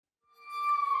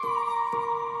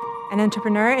An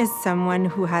entrepreneur is someone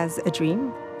who has a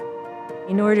dream.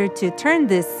 In order to turn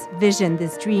this vision,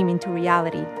 this dream into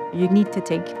reality, you need to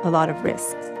take a lot of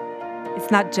risks.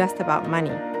 It's not just about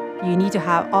money. You need to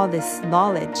have all this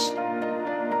knowledge.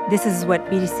 This is what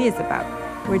BDC is about.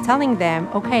 We're telling them,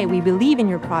 okay, we believe in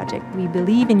your project, we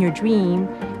believe in your dream,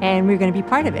 and we're going to be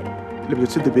part of it.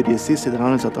 L'objectif de BDC, c'est de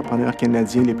rendre les entrepreneurs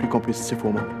canadiens les plus compétitifs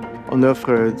au monde. On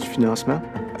offre du financement,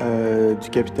 du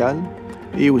capital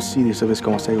et aussi des services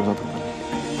conseils aux entrepreneurs.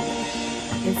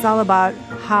 It's all about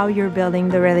how you're building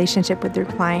the relationship with your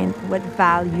client, what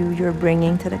value you're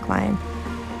bringing to the client.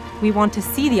 We want to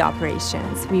see the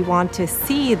operations. We want to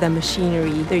see the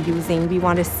machinery they're using. We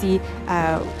want to see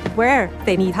where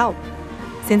they need help.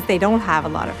 Since they don't have a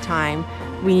lot of time,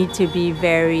 we need to be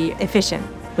very efficient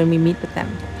when we meet with them.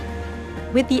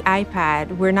 With the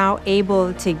iPad, we're now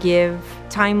able to give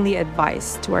timely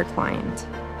advice to our client.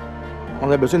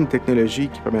 On a besoin d'une technologie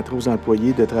qui permettrait aux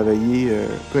employés de travailler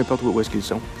peu importe où est-ce qu'ils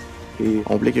sont. Et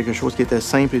on voulait quelque chose qui était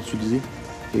simple à utiliser.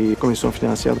 Et comme institution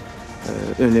financière,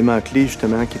 un élément clé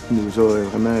justement qui nous a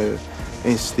vraiment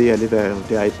incité à aller vers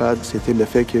les iPads, c'était le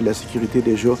fait que la sécurité est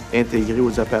déjà intégrée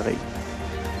aux appareils.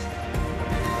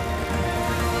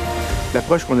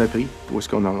 L'approche qu'on a prise, où est-ce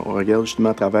qu'on regarde justement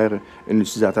à travers un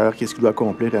utilisateur, qu'est-ce qu'il doit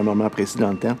accomplir à un moment précis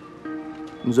dans le temps,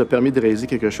 nous a permis de réaliser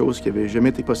quelque chose qui n'avait jamais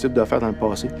été possible de faire dans le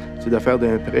passé, c'est de faire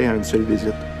d'un prêt à une seule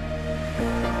visite.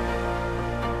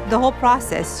 The whole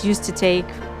process used to take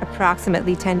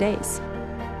approximately 10 days.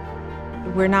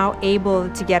 We're now able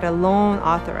to get a loan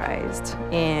authorized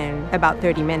in about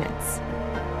 30 minutes.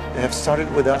 They have started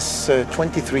with us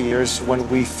 23 years when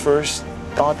we first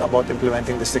thought about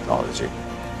implementing this technology.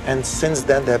 And since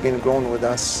then, they have been growing with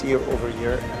us year over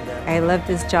year. I love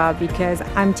this job because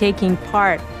I'm taking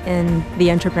part in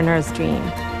the entrepreneur's dream.